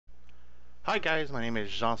Hi guys, my name is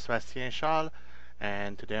Jean-Sébastien Charles,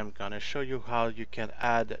 and today I'm gonna show you how you can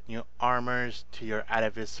add new armors to your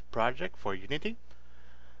Atavism project for Unity.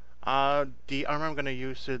 The armor I'm gonna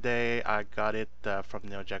use today, I got it from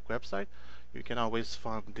the Neojack website. You can always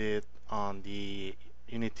find it on the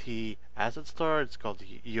Unity asset store. It's called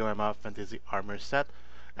the UMA Fantasy Armor Set,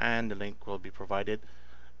 and the link will be provided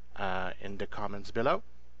in the comments below.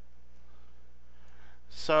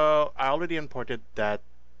 So I already imported that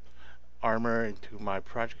armor into my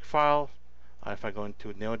project file. If I go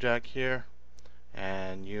into Neojack here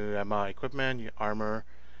and you have my equipment, your armor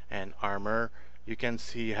and armor, you can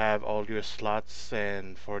see you have all your slots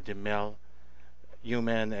and for the male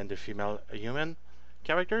human and the female human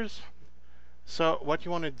characters. So what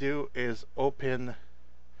you want to do is open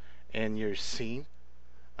in your scene.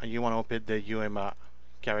 You want to open the UMA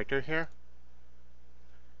character here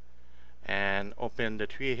and open the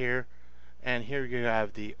tree here, and here you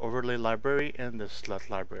have the overlay library and the slot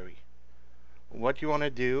library. What you want to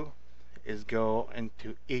do is go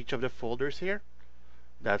into each of the folders here.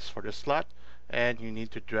 That's for the slot, and you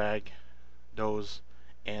need to drag those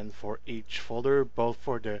in for each folder, both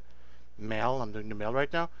for the male, I'm doing the male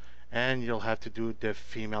right now, and you'll have to do the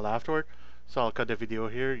female afterward. So I'll cut the video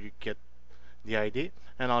here, you get the ID,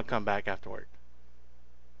 and I'll come back afterward.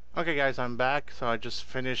 Okay guys, I'm back. So I just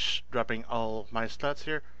finished dropping all my slots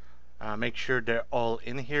here. Make sure they're all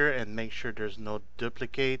in here and make sure there's no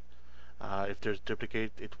duplicate. If there's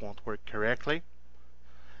duplicate, it won't work correctly.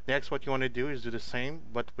 Next, what you want to do is do the same,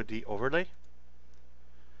 but with the overlay.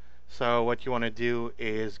 So what you want to do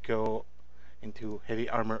is go into Heavy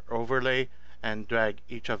Armor Overlay and drag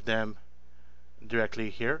each of them directly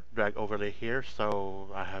here. Drag overlay here. So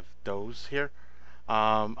I have those here.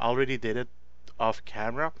 I already did it off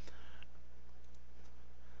camera.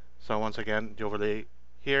 So once again, the overlay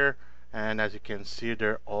here, and as you can see,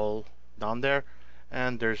 they're all down there.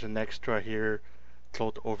 And there's an extra here,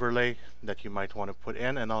 float overlay, that you might want to put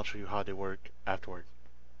in, and I'll show you how they work afterward.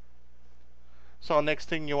 So next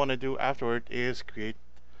thing you want to do afterward is create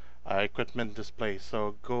equipment display.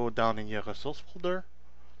 So go down in your resource folder,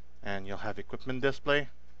 and you'll have equipment display.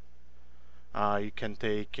 You can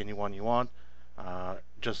take any one you want.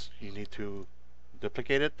 Just you need to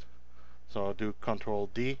duplicate it. So I'll do Control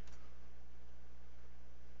D,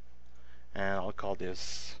 and I'll call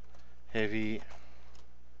this Heavy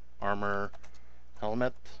Armor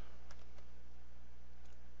Helmet.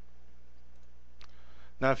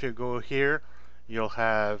 Now if you go here, you'll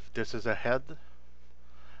have, this is a head.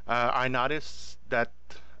 I noticed that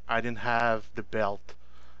I didn't have the belt.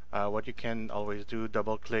 What you can always do,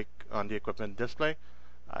 double click on the equipment display.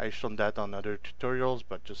 I've shown that on other tutorials,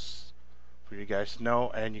 but just for you guys to know,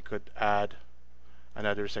 and you could add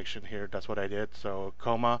another section here. That's what I did. So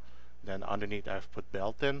comma, then underneath I've put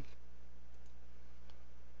belt in.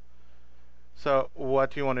 So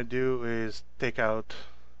what you want to do is take out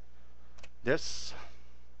this,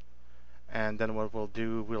 and then what we'll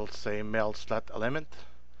do, we'll say male slot element,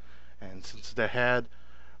 and since the head,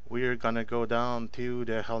 we're gonna go down to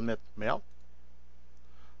the helmet male.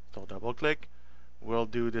 So double click. We'll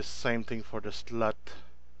do the same thing for the slot,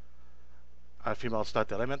 female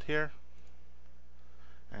slot element here,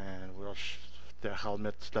 and we'll the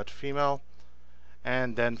helmet slot female,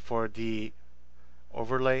 and then for the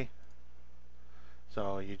overlay,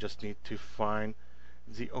 so you just need to find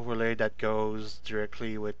the overlay that goes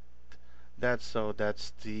directly with that. So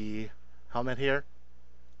that's the helmet here,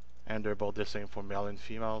 and they're both the same for male and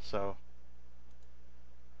female, so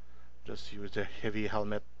just use the heavy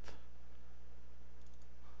helmet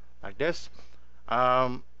like this.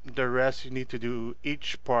 The rest you need to do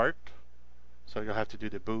each part, so you'll have to do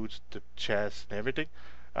the boots, the chest, and everything.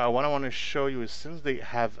 What I want to show you is, since they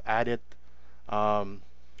have added a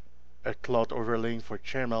cloth overlaying for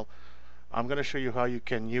chainmail, I'm going to show you how you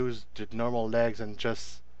can use the normal legs and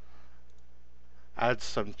just add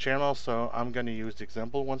some chainmail. So I'm going to use the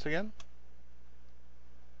example once again,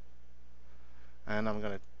 and I'm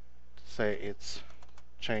going to say it's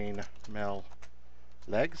chainmail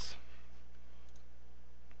legs.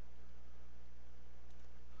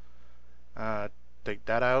 Take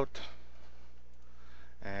that out,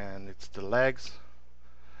 and it's the legs.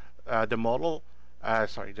 The model,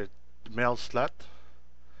 sorry, the male slot.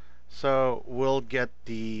 So we'll get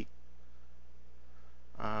the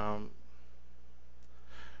for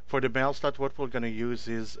the male slot, what we're going to use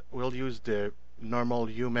is, we'll use the normal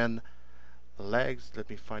human legs. Let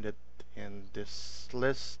me find it in this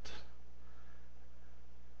list.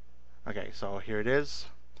 Okay, so here it is.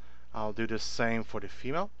 I'll do the same for the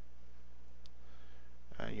female.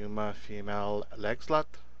 Yuma female leg slot.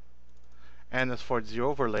 And as for the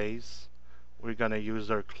overlays, we're gonna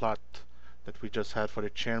use our clot that we just had for the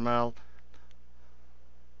chainmail.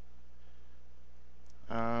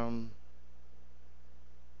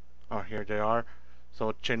 Oh, here they are.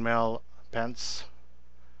 So chainmail pants,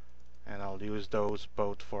 and I'll use those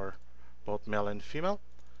both for both male and female.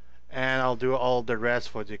 And I'll do all the rest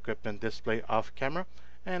for the equipment display off camera,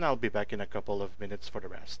 and I'll be back in a couple of minutes for the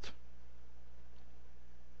rest.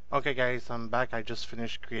 Okay guys, I'm back. I just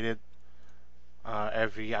finished created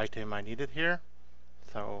every item I needed here.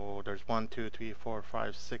 So there's 1, 2, 3, 4,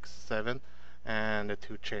 5, 6, 7, and the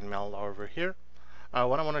 2 chainmail over here.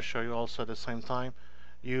 What I want to show you also at the same time,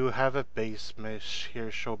 you have a base mesh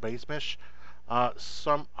here, show base mesh.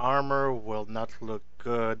 Some armor will not look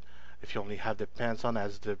good if you only have the pants on,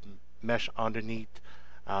 as the mesh underneath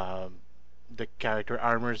the character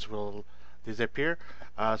armors will disappear.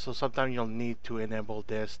 So sometimes you'll need to enable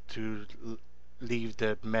this to leave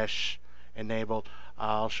the mesh enabled.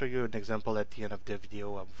 I'll show you an example at the end of the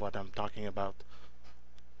video of what I'm talking about.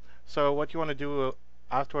 So what you want to do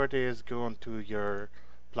afterward is go into your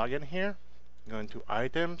plugin here, go into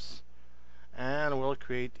items, and we'll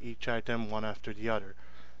create each item one after the other.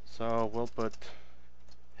 So we'll put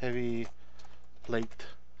heavy plate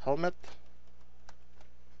helmet,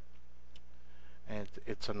 and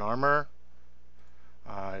it's an armor.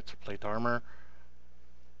 It's a plate armor.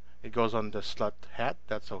 It goes on the slot hat.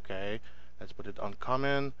 That's okay. Let's put it on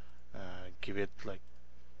common. Give it like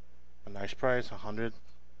a nice price, 100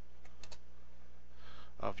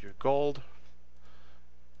 of your gold.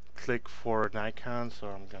 Click for an icon. So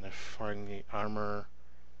I'm gonna find the armor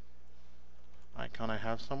icon I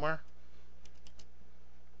have somewhere.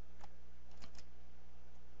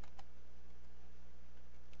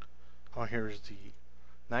 Oh, here's the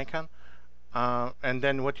Nikon. And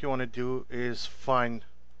then what you want to do is find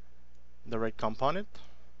the right component.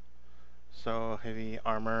 So heavy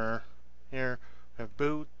armor here, we have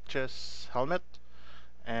boot, chest, helmet,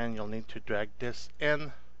 and you'll need to drag this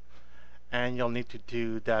in, and you'll need to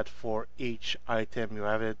do that for each item you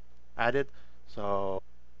have it added. So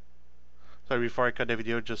before I cut the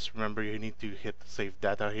video, just remember you need to hit save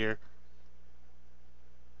data here.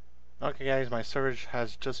 Okay guys, my server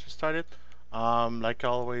has just restarted. Like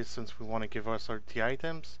always, since we want to give us the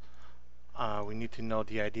items, we need to know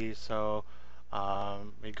the ID. So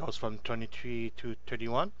it goes from 23 to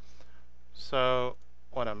 31. So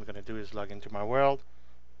what I'm gonna do is log into my world.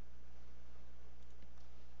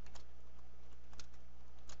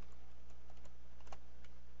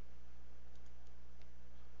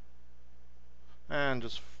 And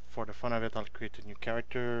just for the fun of it, I'll create a new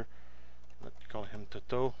character. Let's call him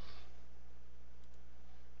Toto.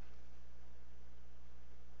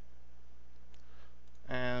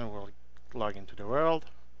 And we'll log into the world.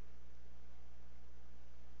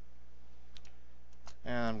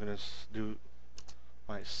 And I'm gonna do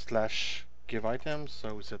my slash give items.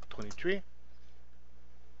 So we said 23.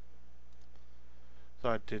 So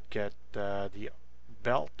I did get the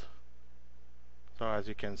belt. So as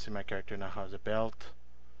you can see, my character now has a belt.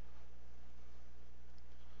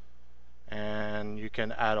 And you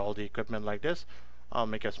can add all the equipment like this. I'll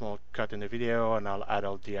make a small cut in the video and I'll add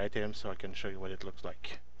all the items so I can show you what it looks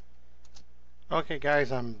like. Okay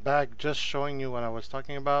guys, I'm back, just showing you what I was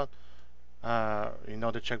talking about. You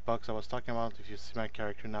know the checkbox I was talking about. If you see my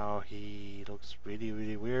character now, he looks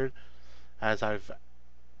really weird, as I've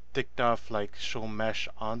ticked off like show mesh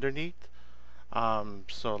underneath.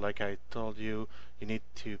 So like I told you, you need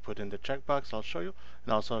to put in the checkbox. I'll show you,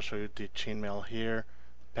 and also I'll show you the chainmail here,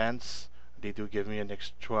 pants. They do give me an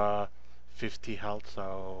extra 50 health,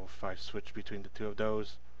 so if I switch between the two of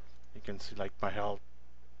those, you can see like my health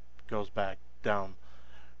goes back down.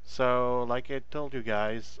 So like I told you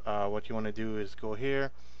guys, what you want to do is go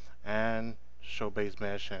here and show base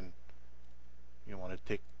mesh, and you want to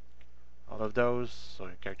tick all of those so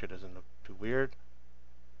your character doesn't look too weird.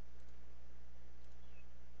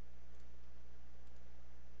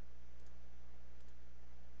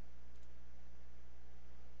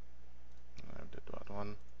 I did that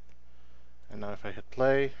one. And now if I hit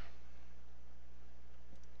play,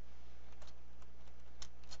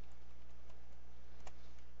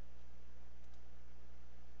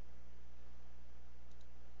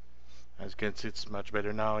 as you can see, it's much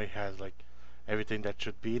better now. It has like everything that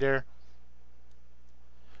should be there.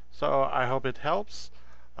 So I hope it helps.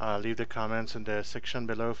 Leave the comments in the section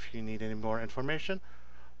below if you need any more information.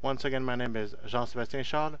 Once again, my name is Jean-Sébastien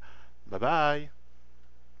Charles. Bye bye.